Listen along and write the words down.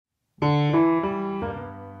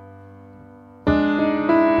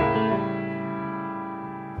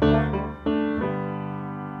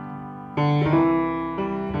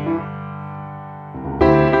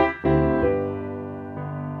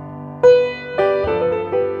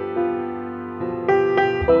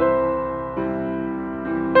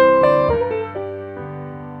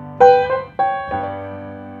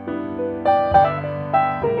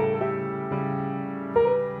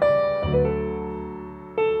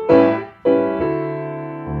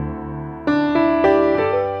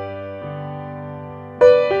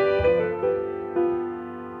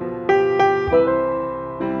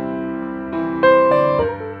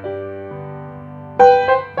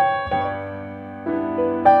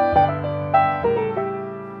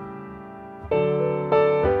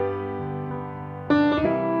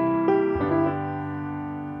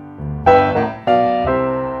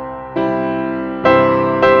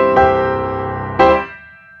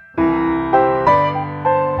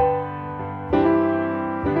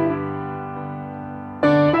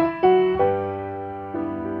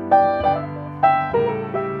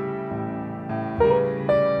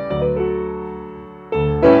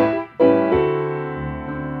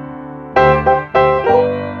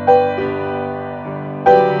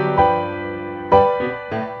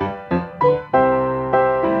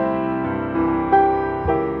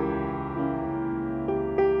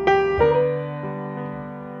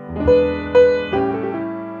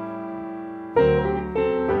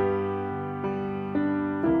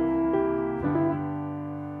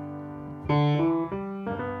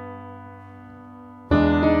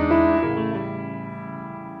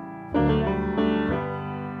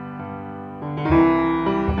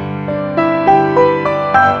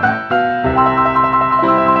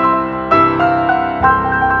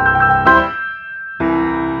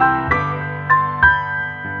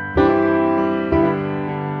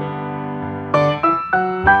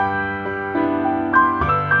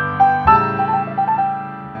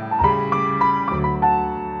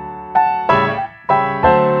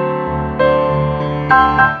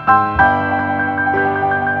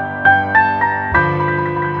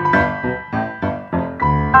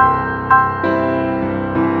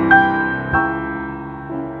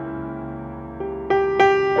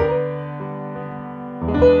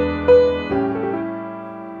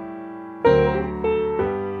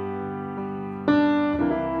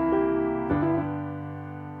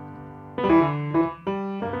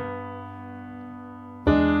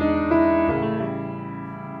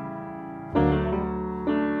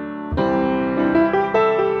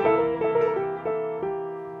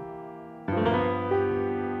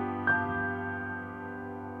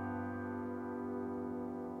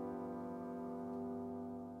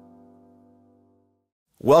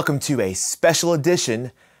Welcome to a special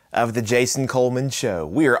edition of the Jason Coleman Show.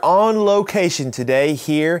 We are on location today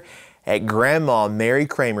here at Grandma Mary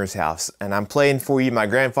Cramer's house, and I'm playing for you my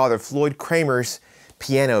grandfather Floyd Cramer's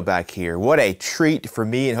piano back here. What a treat for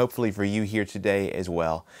me and hopefully for you here today as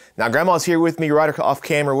well. Now, Grandma's here with me right off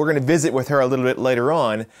camera. We're going to visit with her a little bit later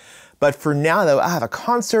on, but for now though, I have a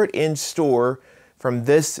concert in store from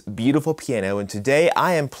this beautiful piano, and today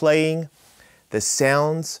I am playing The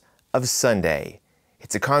Sounds of Sunday.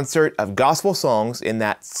 It's a concert of gospel songs in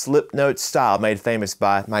that slip note style made famous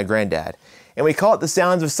by my granddad. And we call it The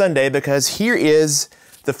Sounds of Sunday because here is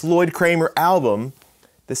the Floyd Cramer album,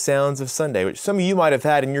 The Sounds of Sunday, which some of you might have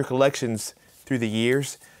had in your collections through the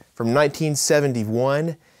years. From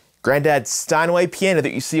 1971, Grandad's Steinway piano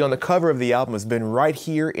that you see on the cover of the album has been right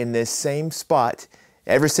here in this same spot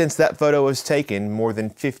ever since that photo was taken more than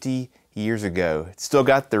 50 years ago. It's still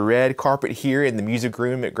got the red carpet here in the music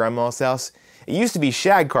room at Grandma's house. It used to be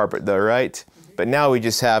shag carpet though, right? But now we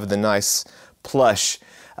just have the nice plush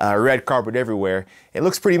red carpet everywhere. It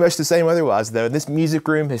looks pretty much the same otherwise though. This music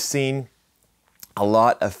room has seen a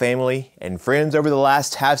lot of family and friends over the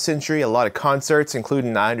last half century, a lot of concerts,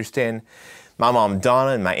 including, I understand, my mom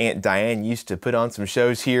Donna and my Aunt Diane used to put on some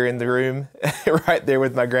shows here in the room, right there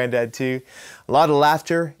with my granddad too. A lot of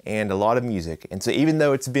laughter and a lot of music. And so even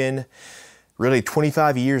though it's been really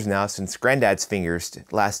 25 years now since Granddad's fingers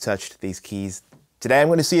last touched these keys, today I'm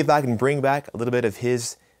going to see if I can bring back a little bit of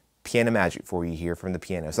his piano magic for you here from the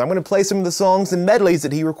piano. So I'm going to play some of the songs and medleys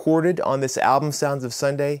that he recorded on this album, Sounds of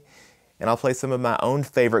Sunday, and I'll play some of my own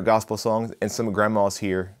favorite gospel songs and some of Grandma's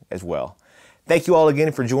here as well. Thank you all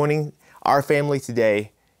again for joining our family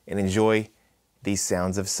today, and enjoy these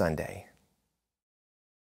Sounds of Sunday.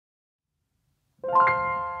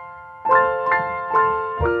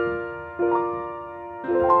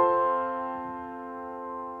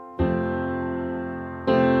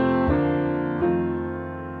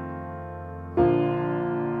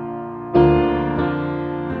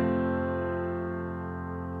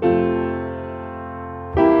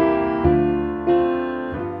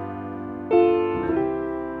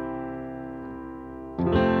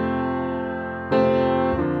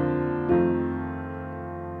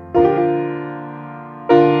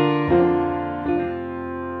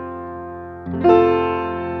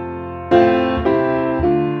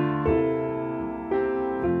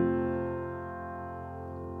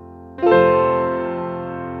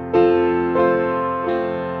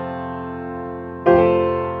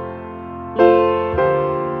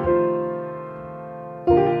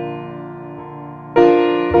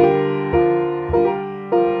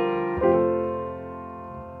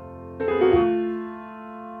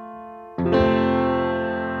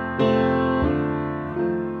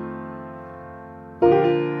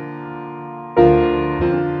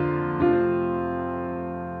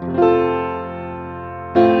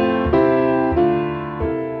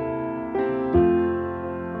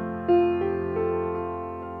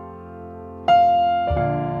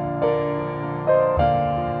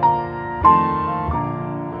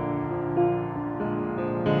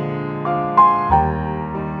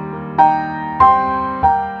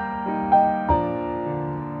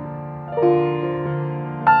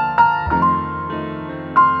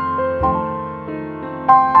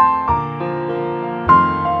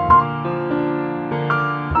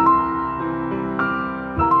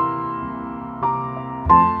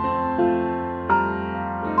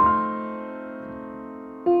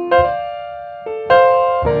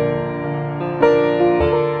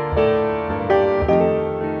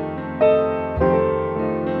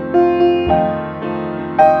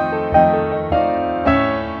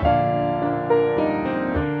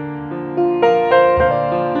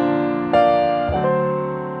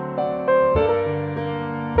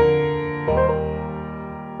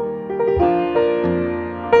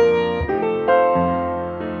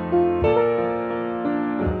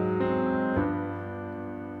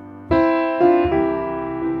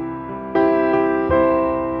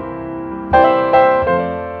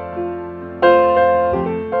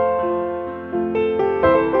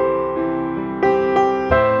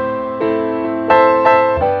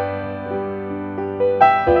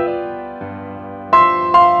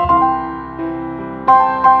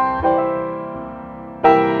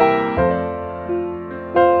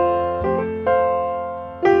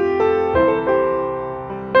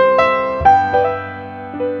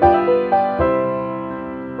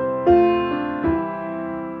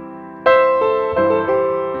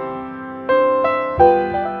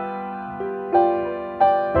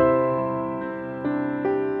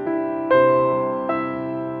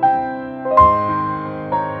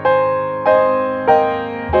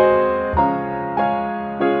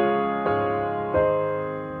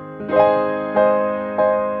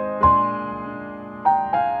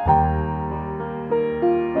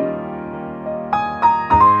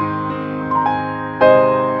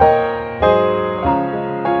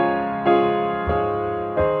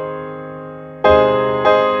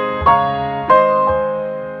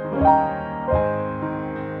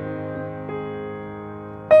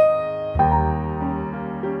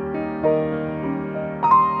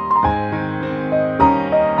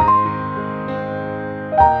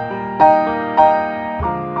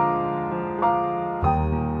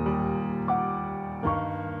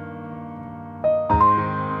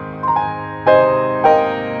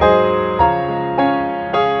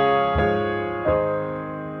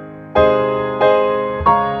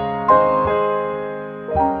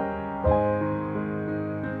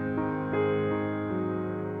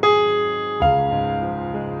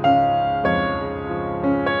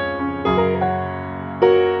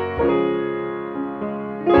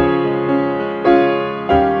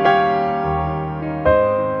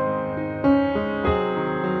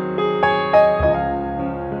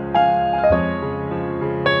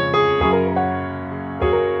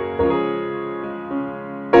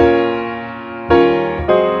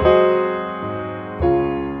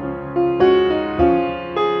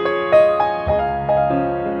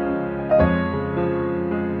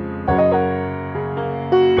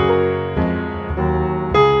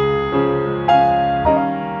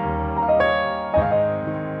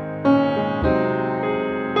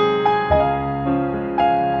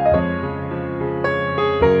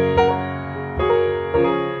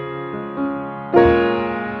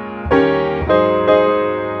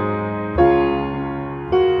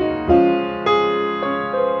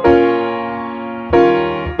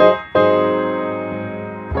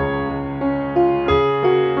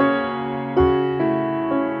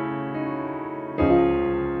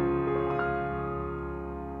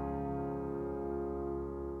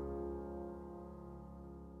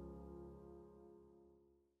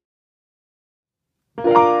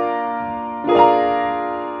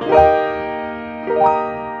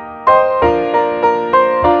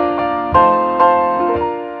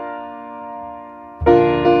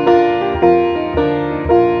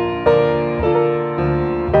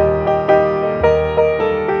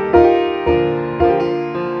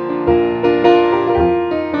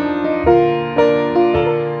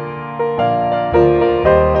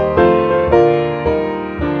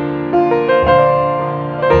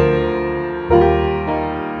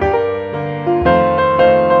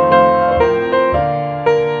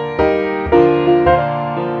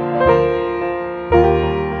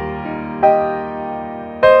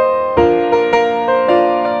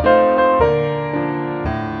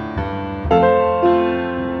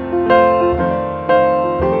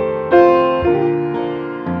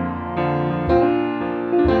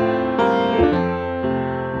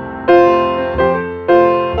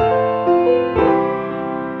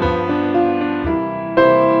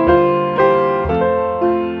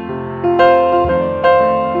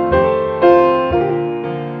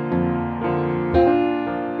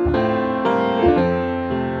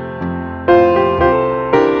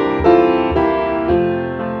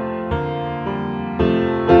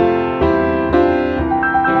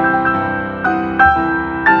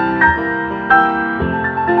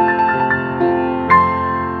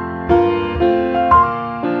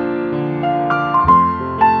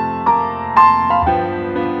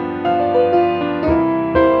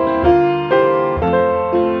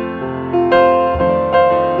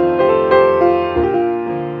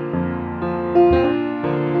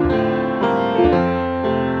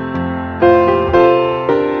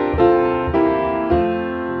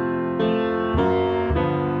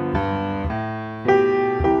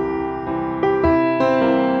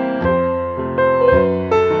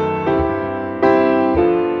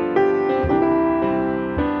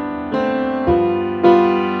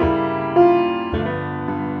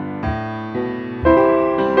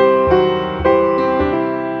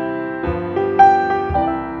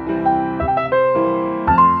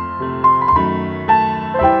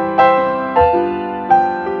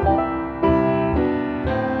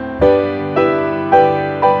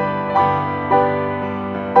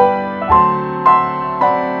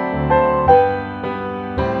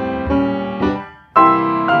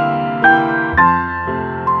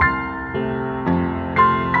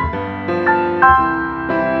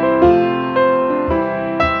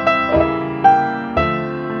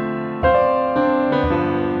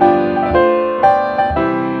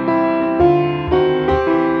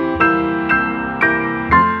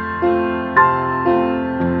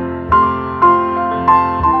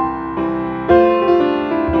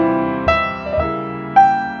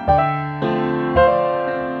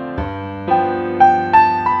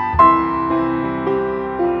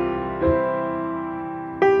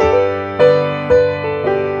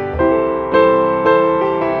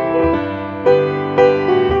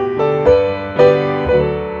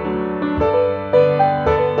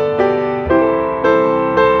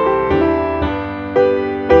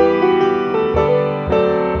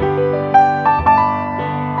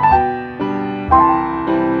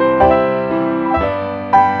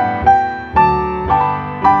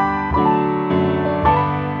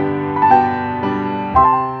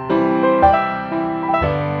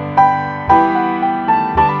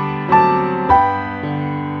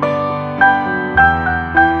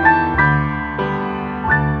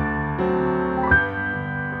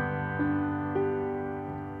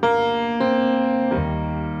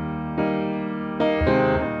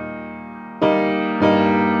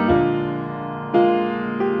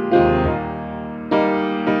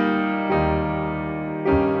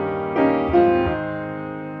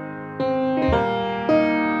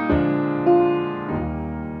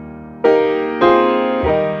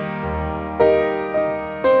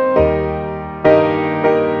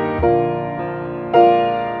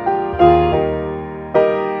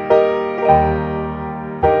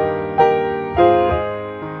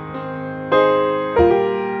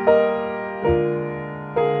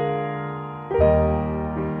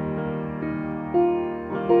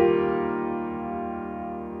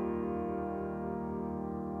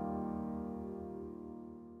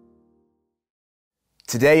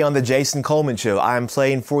 Today on the Jason Coleman Show, I am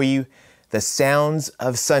playing for you the Sounds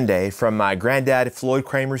of Sunday from my Grandad Floyd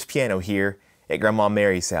Cramer's piano here at Grandma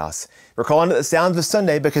Mary's house. We're calling it the Sounds of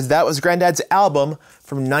Sunday because that was Granddad's album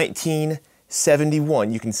from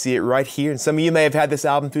 1971. You can see it right here, and some of you may have had this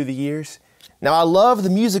album through the years. Now, I love the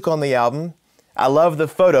music on the album. I love the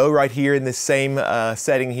photo right here in this same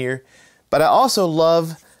setting here, but I also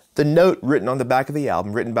love the note written on the back of the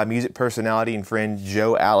album, written by music personality and friend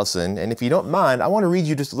Joe Allison. And if you don't mind, I want to read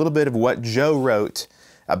you just a little bit of what Joe wrote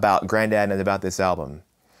about Grandad and about this album.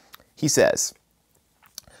 He says,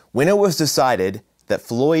 "When it was decided that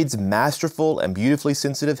Floyd's masterful and beautifully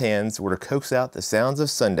sensitive hands were to coax out the sounds of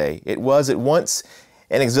Sunday, it was at once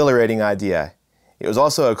an exhilarating idea. It was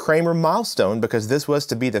also a Cramer milestone because this was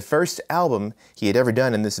to be the first album he had ever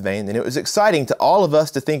done in this vein, and it was exciting to all of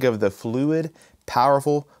us to think of the fluid,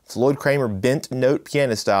 powerful Floyd Cramer bent note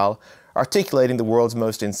piano style articulating the world's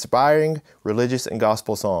most inspiring religious and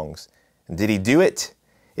gospel songs. And did he do it?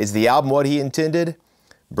 Is the album what he intended?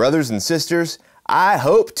 Brothers and sisters, I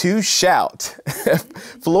hope to shout."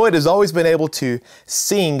 Floyd has always been able to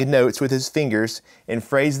sing notes with his fingers and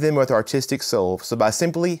phrase them with artistic soul. So by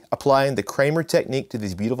simply applying the Cramer technique to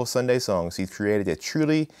these beautiful Sunday songs, he's created a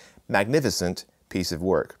truly magnificent piece of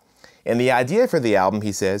work. And the idea for the album,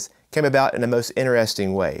 he says, came about in a most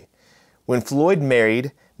interesting way. When Floyd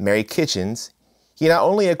married Mary Kitchens, he not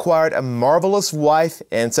only acquired a marvelous wife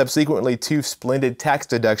and subsequently two splendid tax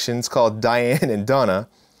deductions called Diane and Donna,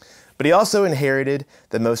 but he also inherited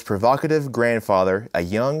the most provocative grandfather a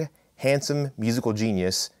young, handsome musical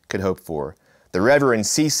genius could hope for. The Reverend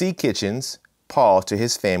C.C. Kitchens, Paul to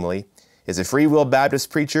his family, is a Free Will Baptist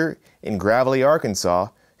preacher in Gravely, Arkansas,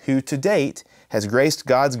 who to date has graced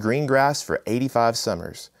God's green grass for 85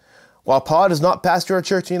 summers. While Paul does not pastor a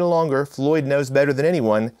church any longer, Floyd knows better than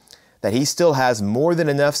anyone that he still has more than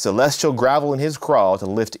enough celestial gravel in his craw to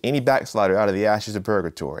lift any backslider out of the ashes of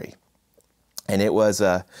purgatory. And it was,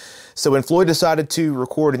 so when Floyd decided to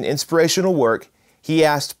record an inspirational work, he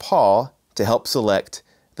asked Paul to help select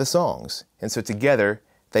the songs. And so together,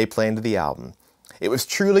 they planned the album. It was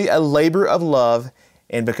truly a labor of love,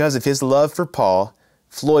 and because of his love for Paul,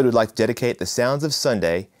 Floyd would like to dedicate the Sounds of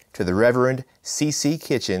Sunday to the Reverend C.C.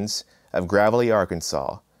 Kitchens of Gravely,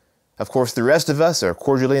 Arkansas. Of course, the rest of us are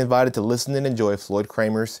cordially invited to listen and enjoy Floyd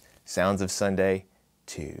Cramer's Sounds of Sunday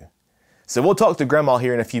too. So we'll talk to Grandma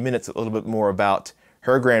here in a few minutes a little bit more about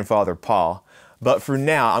her grandfather, Paul. But for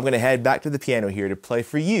now, I'm going to head back to the piano here to play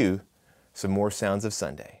for you some more Sounds of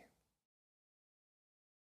Sunday.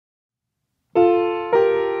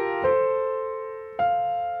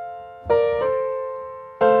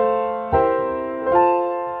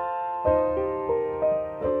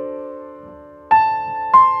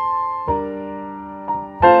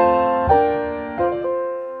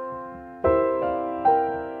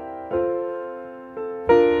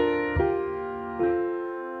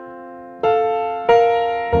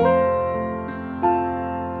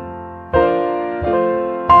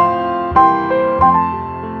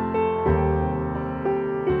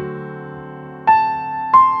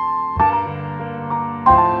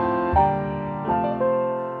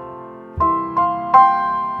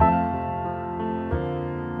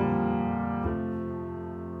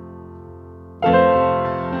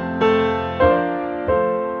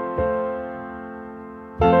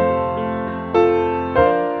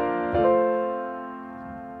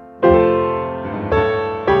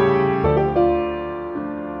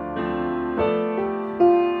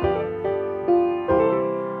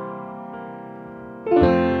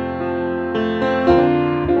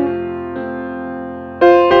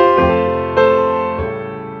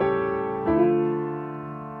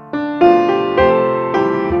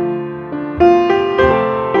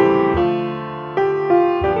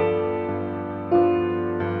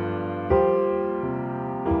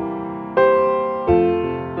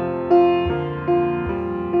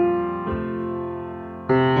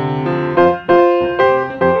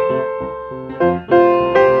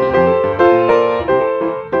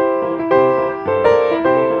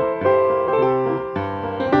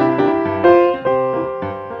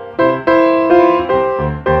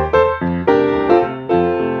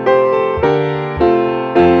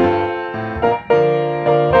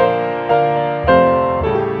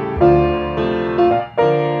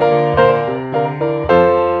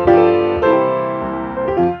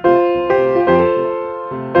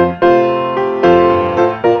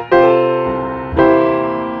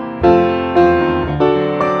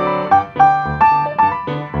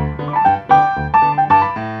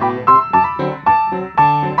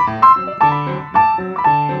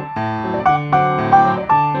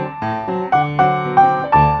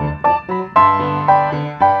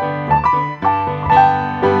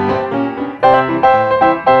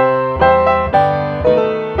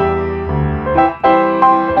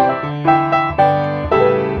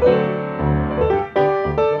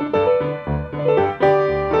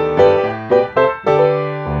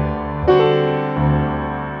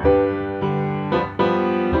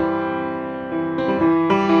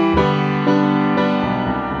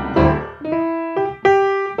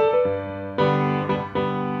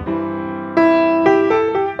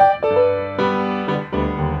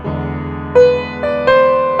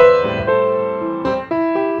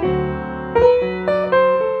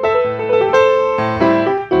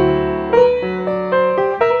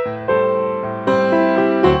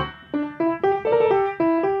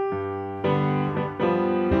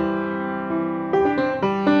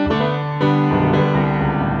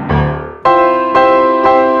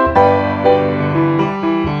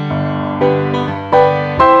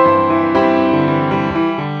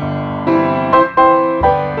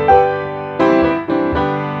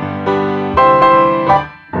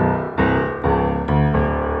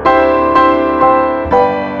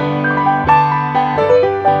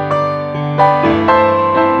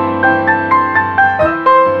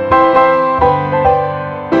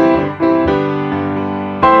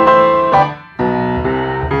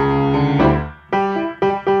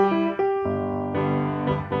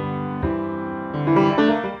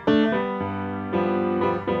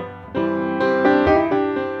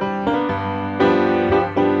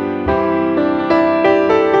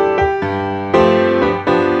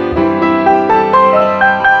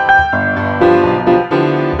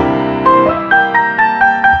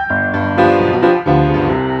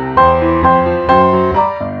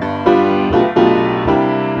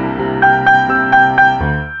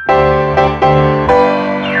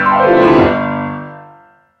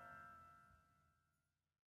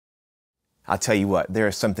 I'll tell you what, there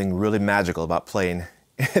is something really magical about playing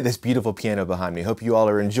this beautiful piano behind me. Hope you all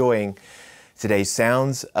are enjoying today's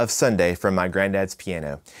Sounds of Sunday from my granddad's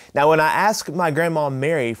piano. Now, when I ask my Grandma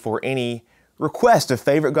Mary for any request of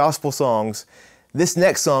favorite gospel songs, this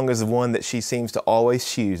next song is the one that she seems to always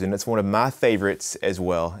choose, and it's one of my favorites as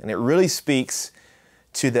well. And it really speaks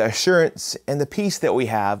to the assurance and the peace that we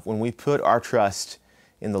have when we put our trust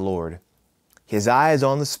in the Lord. His eye is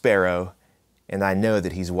on the sparrow, and I know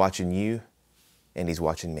that He's watching you and He's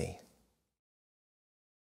watching me.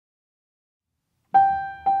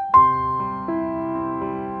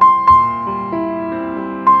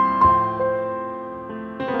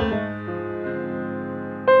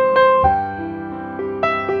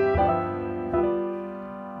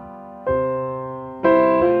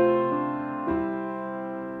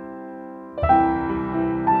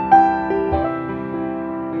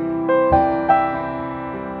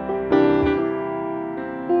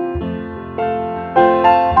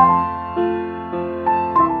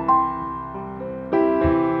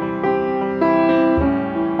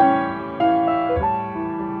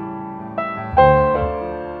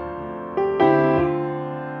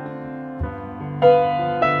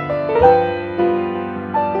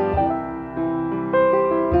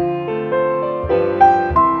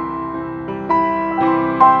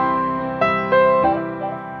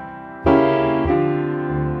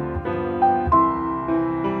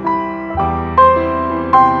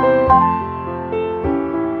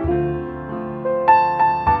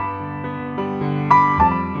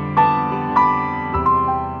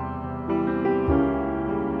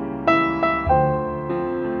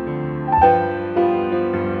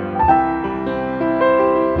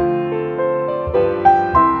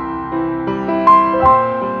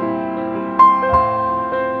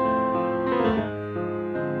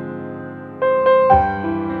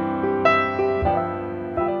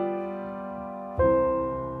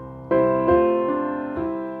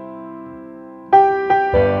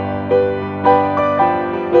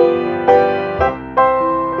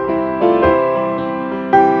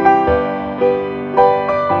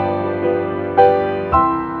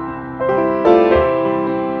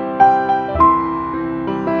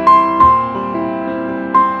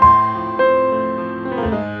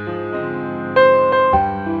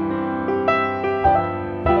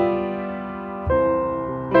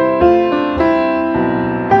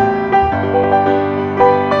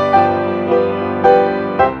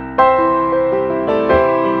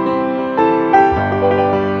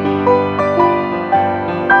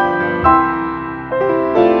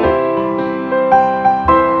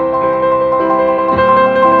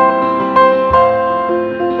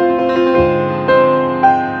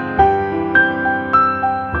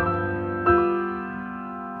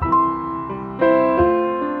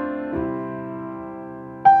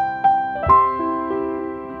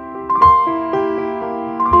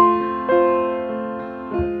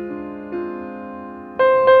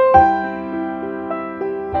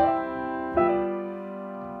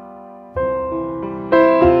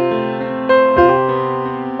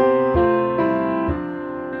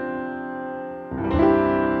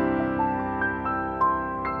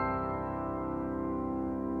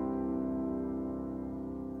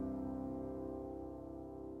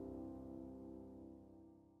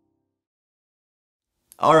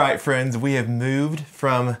 All right, friends, we have moved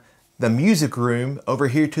from the music room over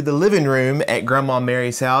here to the living room at Grandma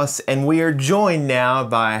Mary's house, and we are joined now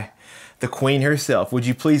by the Queen herself. Would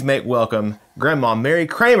you please make welcome Grandma Mary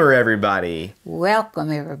Cramer, everybody?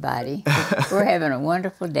 Welcome, everybody. We're having a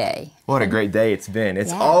wonderful day. What a great day it's been.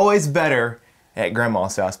 It's always better at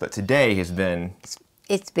Grandma's house, but today has been...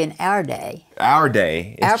 It's been our day. Our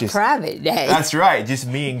day. It's our private day. That's right. Just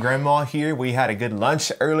me and Grandma here. We had a good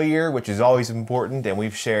lunch earlier, which is always important, and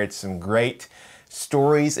we've shared some great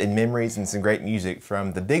stories and memories and some great music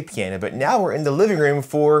from the big piano. But now we're in the living room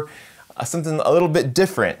for something a little bit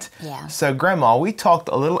different. Yeah. So, Grandma, we talked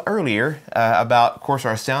a little earlier about, of course,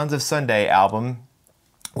 our Sounds of Sunday album,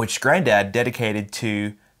 which Granddad dedicated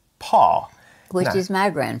to Paul. Which is my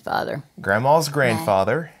grandfather. Grandma's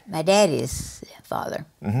grandfather. My daddy's father.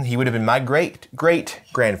 Mm-hmm. He would have been my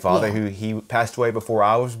great-great-grandfather, who he passed away before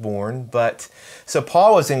I was born. But so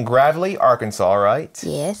Paul was in Gravely, Arkansas, right?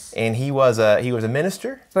 Yes. And he was a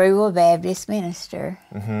minister? Free Will Baptist minister.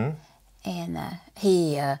 Mm-hmm. And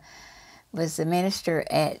he was the minister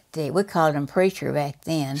at the, we called him preacher back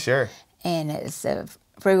then. Sure. And it's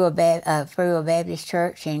Free Will Baptist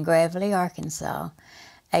Church in Gravely, Arkansas.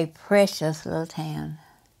 A precious little town.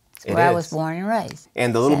 Where I was born and raised.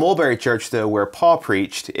 And the little Mulberry Church, though, where Paul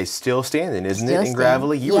preached, is still standing, isn't it, in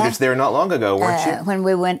Gravelly? You were just there not long ago, weren't you? When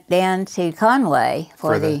we went down to Conway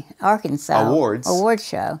for the Arkansas award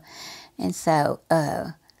show. And so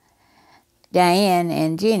Diane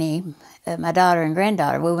and Jenny, my daughter and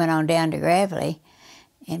granddaughter, we went on down to Gravelly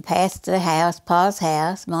and passed the house, Pa's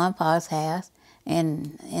house, Mom and Pa's house,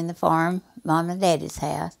 and in the farm, Mom and Daddy's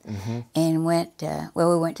house, and went. We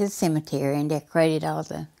went to the cemetery and decorated all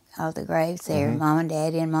the graves there, Mom and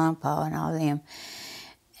Daddy and Mom and Pa and all of them.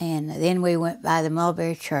 And then we went by the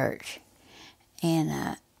Mulberry Church,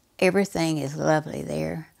 and everything is lovely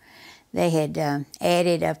there. They had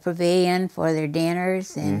added a pavilion for their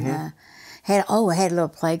dinners, and had a little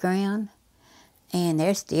playground, and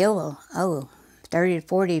there's still 30 to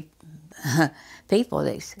 40 people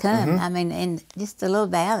that come. I mean, in just a little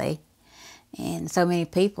valley, and so many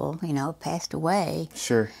people, passed away.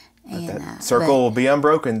 Sure. And, that circle will be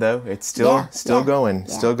unbroken, though. It's still going,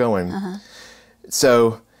 still going.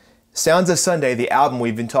 So, Sounds of Sunday, the album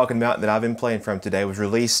we've been talking about that I've been playing from today, was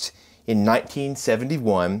released in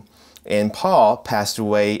 1971, and Paul passed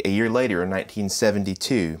away a year later in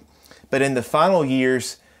 1972. But in the final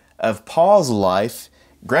years of Paul's life,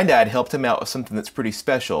 Grandad helped him out with something that's pretty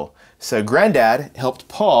special. So Grandad helped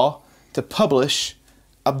Paul to publish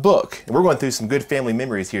a book. And we're going through some good family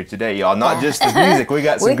memories here today, y'all. Not just the music, we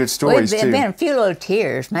got some good stories too. Been a few little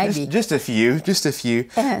tears, maybe. Just a few.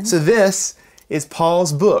 So this is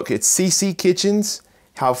Paul's book. It's C.C. Kitchen's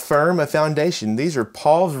How Firm a Foundation. These are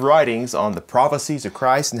Paul's writings on the prophecies of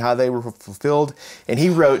Christ and how they were fulfilled. And he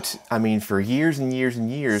wrote, for years and years and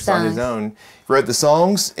years on his own. Wrote the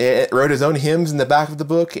songs, wrote his own hymns in the back of the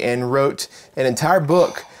book, and wrote an entire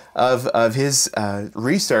book of his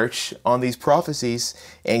research on these prophecies.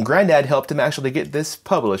 And Grandad helped him actually get this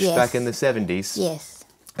published back in the 70s. Yes.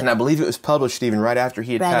 And I believe it was published even right after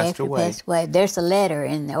he had passed away. Passed away. There's a letter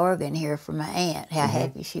in the organ here from my aunt, how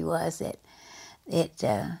happy she was that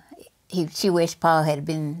she wished Paul had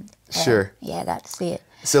been. Sure. Yeah, I got to see it.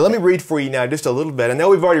 So let me read for you now just a little bit. I know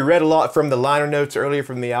we've already read a lot from the liner notes earlier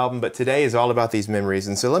from the album, but today is all about these memories.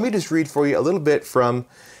 And so let me just read for you a little bit from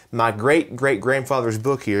my great-great-grandfather's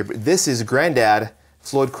book here. But this is Grandad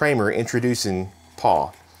Floyd Cramer introducing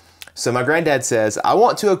Paul. So my granddad says, "I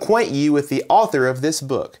want to acquaint you with the author of this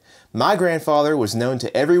book. My grandfather was known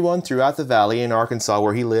to everyone throughout the valley in Arkansas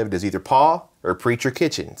where he lived as either Pa or Preacher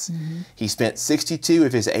Kitchens. He spent 62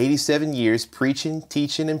 of his 87 years preaching,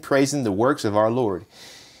 teaching, and praising the works of our Lord.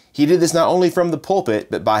 He did this not only from the pulpit,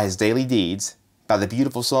 but by his daily deeds, by the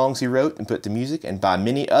beautiful songs he wrote and put to music, and by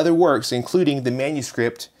many other works, including the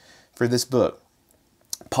manuscript for this book.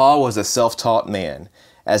 Paul was a self-taught man.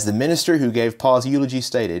 As the minister who gave Paul's eulogy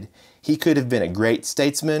stated, he could have been a great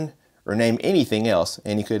statesman or name anything else,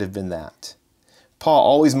 and he could have been that. Paul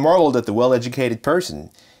always marveled at the well-educated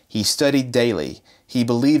person. He studied daily. He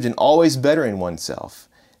believed in always bettering oneself.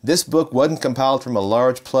 This book wasn't compiled from a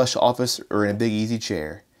large plush office or in a big easy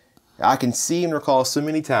chair. I can see and recall so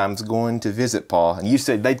many times going to visit Paul, and you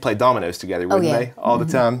said they'd play dominoes together, wouldn't they? All the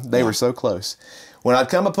time. They were so close. When I'd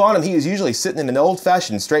come upon him, he was usually sitting in an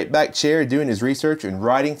old-fashioned straight-back chair doing his research and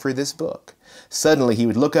writing for this book. Suddenly, he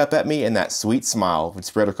would look up at me, and that sweet smile would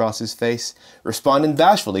spread across his face, responding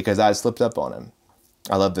bashfully because I had slipped up on him."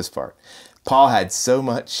 I love this part. Paul had so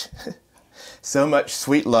much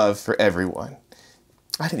sweet love for everyone.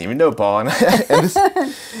 I didn't even know Paul.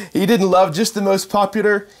 He didn't love just the most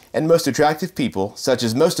popular and most attractive people, such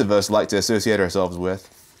as most of us like to associate ourselves with.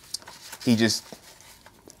 He just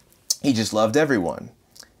loved everyone.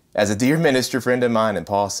 As a dear minister friend of mine and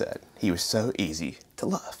Paul said, he was so easy to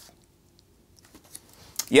love.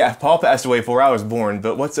 Yeah, Paul passed away before I was born,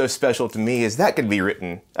 but what's so special to me is that could be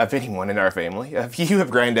written of anyone in our family, of you, of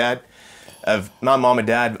Granddad, of my mom and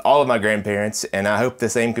dad, all of my grandparents, and I hope the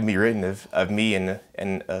same can be written of me and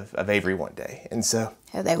of Avery one day. And so...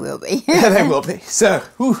 Oh, they will be. Yeah, they will be. So,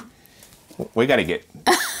 we got to get...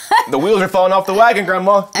 The wheels are falling off the wagon,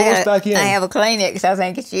 Grandma. Pull us back in. I have a Kleenex. I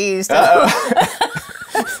think it's used.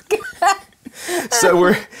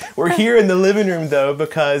 So we're here in the living room, though,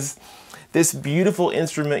 because this beautiful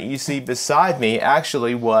instrument you see beside me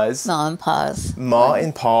actually was... Ma and Pa's. Ma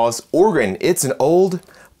and Pa's organ. It's an old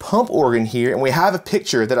pump organ here, and we have a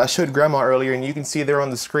picture that I showed Grandma earlier, and you can see there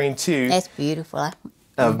on the screen, too. That's beautiful.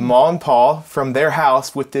 Of Ma and Pa from their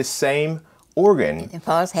house with this same organ. And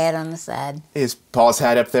Pa's hat on the side. His Pa's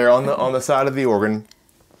hat up there on the side of the organ.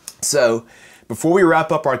 So, before we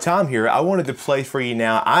wrap up our time here, I wanted to play for you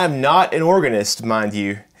now. I am not an organist, mind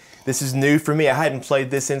you. This is new for me. I hadn't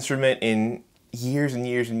played this instrument in years and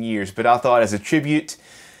years and years, but I thought as a tribute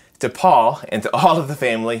to Paul and to all of the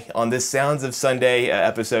family on this Sounds of Sunday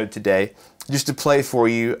episode today, just to play for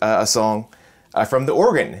you a song from the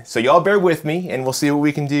organ. So y'all bear with me and we'll see what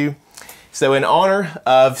we can do. So in honor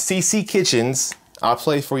of CC Kitchens, I'll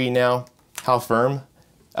play for you now, How Firm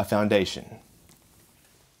a Foundation.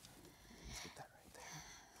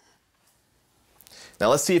 Now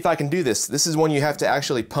let's see if I can do this. This is one you have to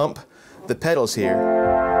actually pump the pedals here.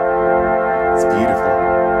 It's beautiful.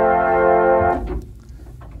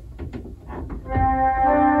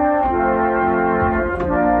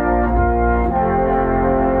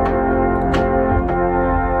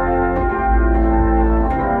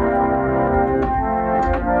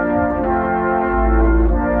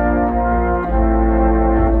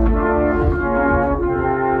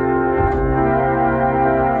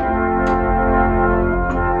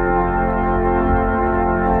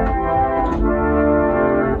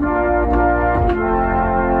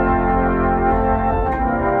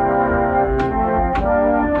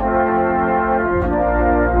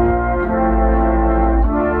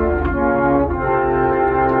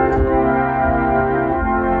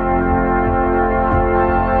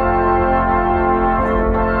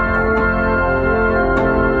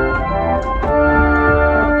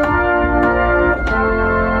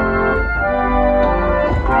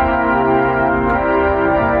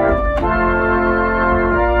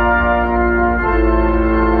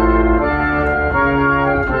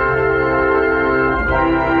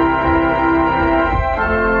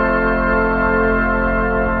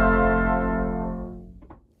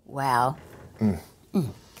 Wow.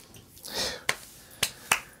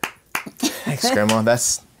 Thanks, Grandma.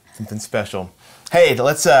 That's something special. Hey,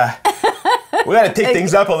 let's we got to pick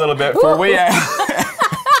things up a little bit before we.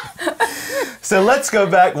 So let's go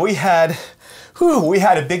back. We had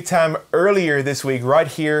a big time earlier this week right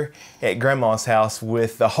here at Grandma's house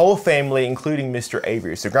with the whole family, including Mr.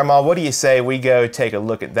 Avery. So, Grandma, what do you say we go take a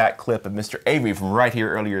look at that clip of Mr. Avery from right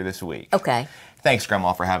here earlier this week? Okay. Thanks,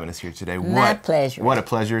 Grandma, for having us here today. My pleasure. What a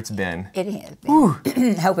pleasure it's been. It has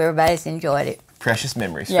been. Hope everybody's enjoyed it. Precious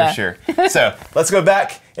memories, for sure. So let's go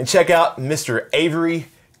back and check out Mr. Avery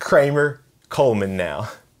Cramer Coleman now.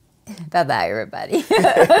 Bye-bye, everybody.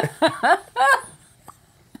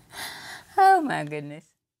 Oh, my goodness.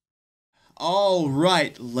 All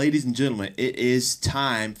right, ladies and gentlemen, it is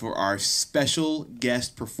time for our special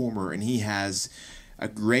guest performer, and he has a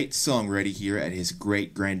great song ready here at his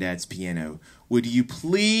great-granddad's piano. Would you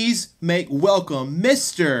please make welcome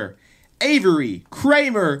Mr. Avery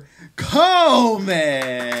Cramer Coleman?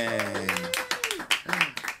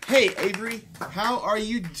 Hey, Avery, how are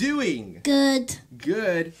you doing? Good.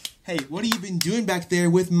 Good. Hey, what have you been doing back there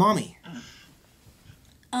with Mommy?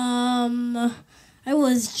 I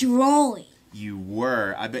was drawing. You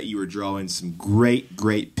were. I bet you were drawing some great,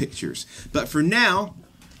 great pictures. But for now,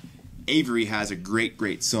 Avery has a great,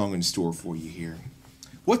 great song in store for you here.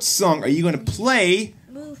 What song are you going to play?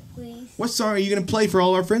 Move, please. What song are you going to play for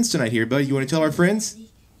all our friends tonight here, bud? You want to tell our friends?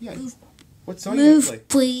 Yeah. Move. What song are you going to play? Move,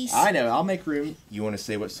 please. I know. I'll make room. You want to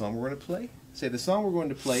say what song we're going to play? Say the song we're going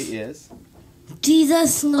to play is...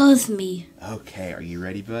 Jesus loves me. Okay. Are you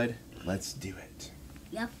ready, bud? Let's do it.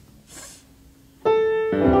 Yep.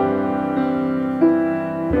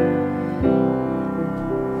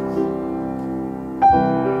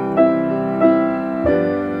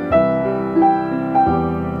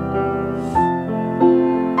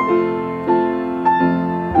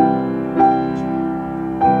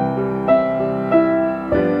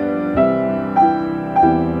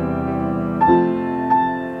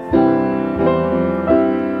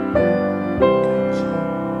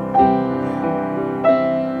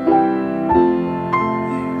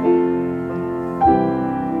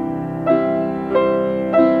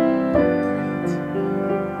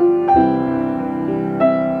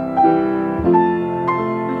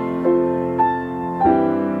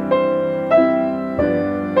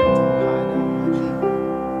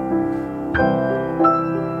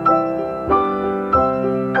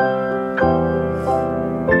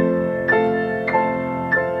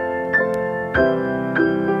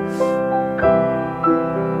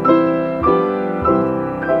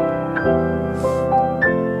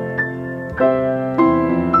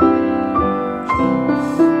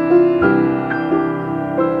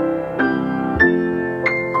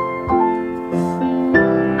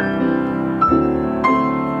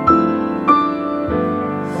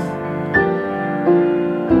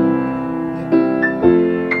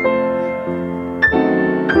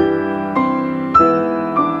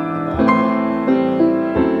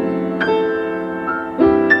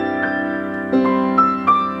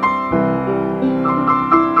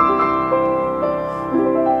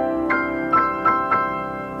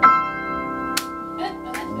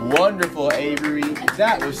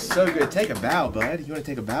 That was so good. Take a bow, bud. You want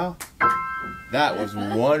to take a bow? That was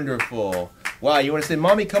wonderful. Wow, you want to say,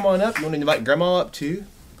 Mommy, come on up? You want to invite Grandma up too?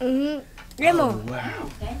 Mm-hmm. Grandma. Oh, wow.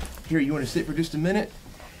 Here, you want to sit for just a minute?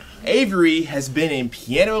 Avery has been in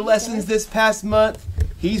piano lessons this past month.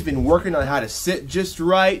 He's been working on how to sit just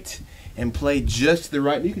right and play just the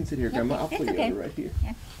right. You can sit here, Grandma. I'll put you over right here.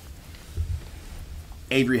 Yeah.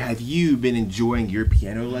 Avery, have you been enjoying your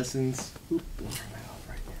piano lessons? Oop, blow your mouth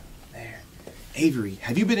right now. There. Avery,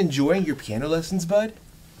 have you been enjoying your piano lessons, bud?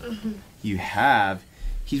 Mm-hmm. You have.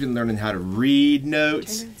 He's been learning how to read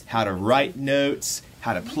notes, how to write notes,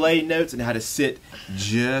 how to play notes, and how to sit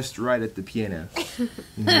just right at the piano.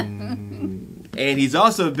 And he's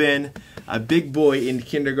also been a big boy in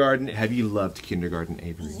kindergarten. Have you loved kindergarten,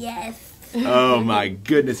 Avery? Yes. Oh my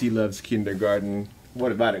goodness, he loves kindergarten.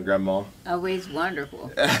 What about it, Grandma? Oh, he's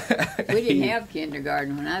wonderful. We didn't have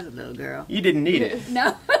kindergarten when I was a little girl. You didn't need it.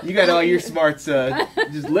 No. You got all your smarts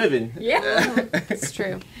just living. Yeah. It's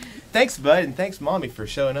true. Thanks, bud, and thanks, Mommy, for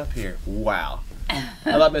showing up here. Wow.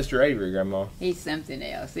 How about Mr. Avery, Grandma? He's something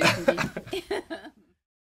else, isn't he?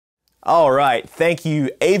 All right. Thank you,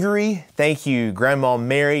 Avery. Thank you, Grandma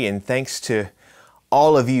Mary, and thanks to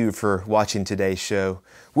all of you for watching today's show.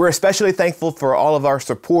 We're especially thankful for all of our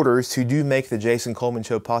supporters who do make the Jason Coleman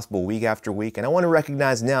Show possible week after week. And I want to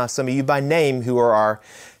recognize now some of you by name who are our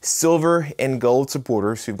silver and gold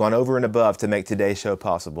supporters who've gone over and above to make today's show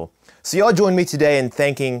possible. So y'all join me today in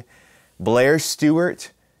thanking Blair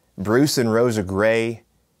Stewart, Bruce and Rosa Gray,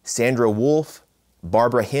 Sandra Wolf,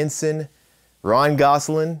 Barbara Henson, Ron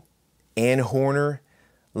Gosselin, Ann Horner,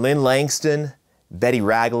 Lynn Langston, Betty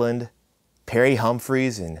Ragland, Perry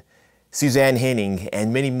Humphreys, and Suzanne Henning,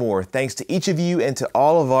 and many more. Thanks to each of you and to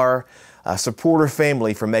all of our supporter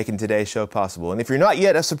family for making today's show possible. And if you're not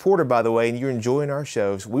yet a supporter, by the way, and you're enjoying our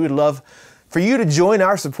shows, we would love for you to join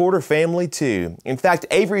our supporter family too. In fact,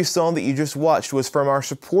 Avery's song that you just watched was from our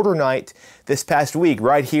supporter night this past week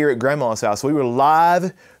right here at Grandma's house. We were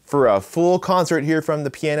live for a full concert here from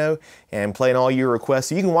the piano and playing all your requests.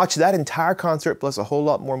 So you can watch that entire concert plus a whole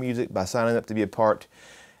lot more music by signing up to be a part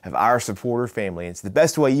of our supporter family. It's the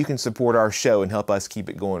best way you can support our show and help us keep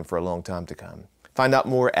it going for a long time to come. Find out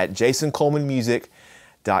more at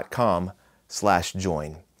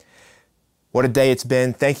jasoncolemanmusic.com/join. What a day it's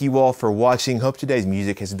been. Thank you all for watching. Hope today's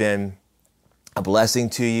music has been a blessing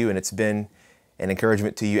to you and it's been an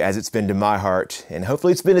encouragement to you as it's been to my heart. And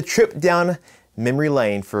hopefully it's been a trip down memory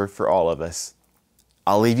lane for all of us.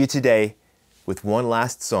 I'll leave you today with one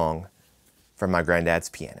last song from my granddad's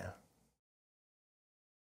piano.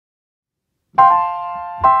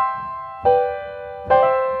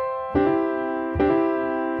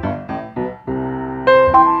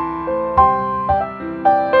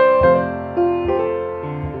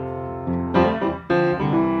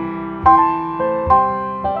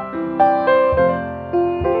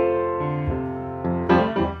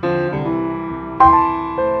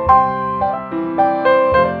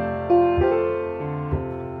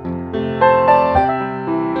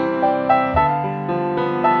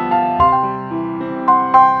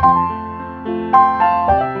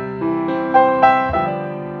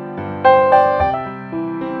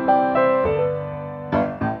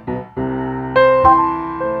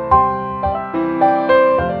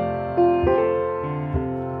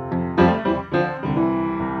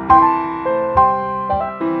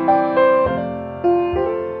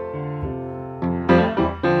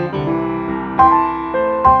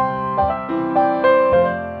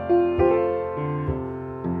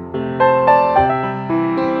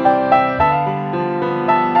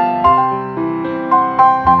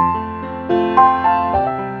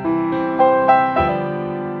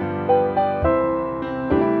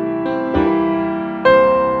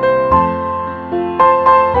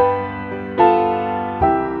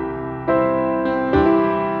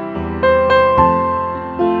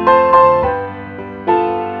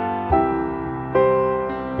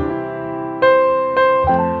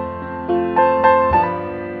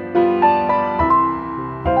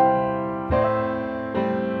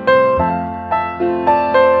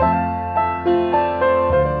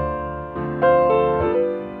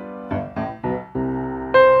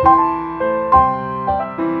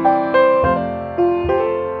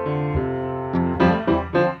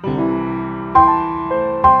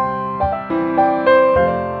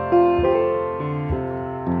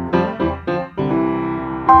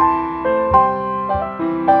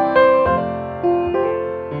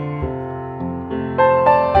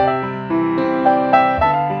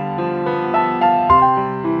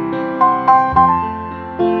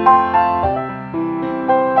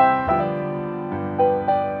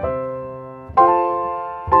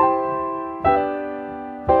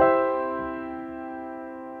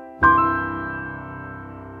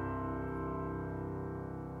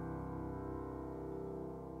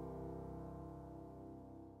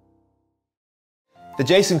 The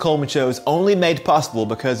Jason Coleman Show is only made possible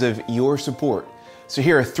because of your support. So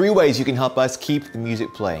here are 3 ways you can help us keep the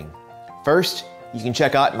music playing. First, you can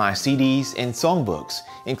check out my CDs and songbooks,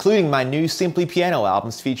 including my new Simply Piano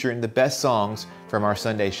albums featuring the best songs from our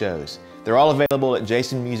Sunday shows. They're all available at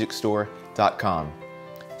jasonmusicstore.com.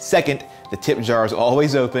 Second, the tip jar is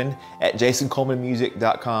always open at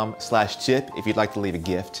jasoncolemanmusic.com/tip if you'd like to leave a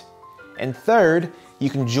gift. And third, you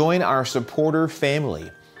can join our supporter family.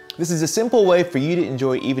 This is a simple way for you to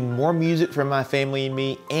enjoy even more music from my family and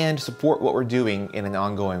me and support what we're doing in an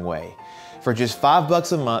ongoing way. For just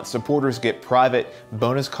 $5 a month, supporters get private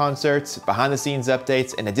bonus concerts, behind-the-scenes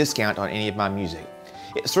updates, and a discount on any of my music.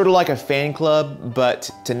 It's sort of like a fan club,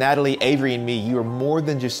 but to Natalie, Avery, and me, you are more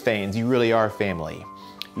than just fans. You really are family.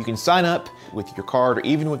 You can sign up with your card or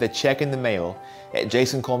even with a check in the mail at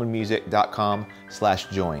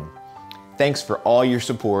jasoncolemanmusic.com/join. Thanks for all your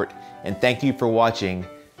support, and thank you for watching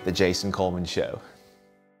The Jason Coleman Show.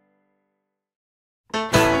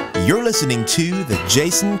 You're listening to The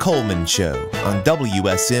Jason Coleman Show on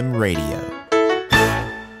WSM Radio.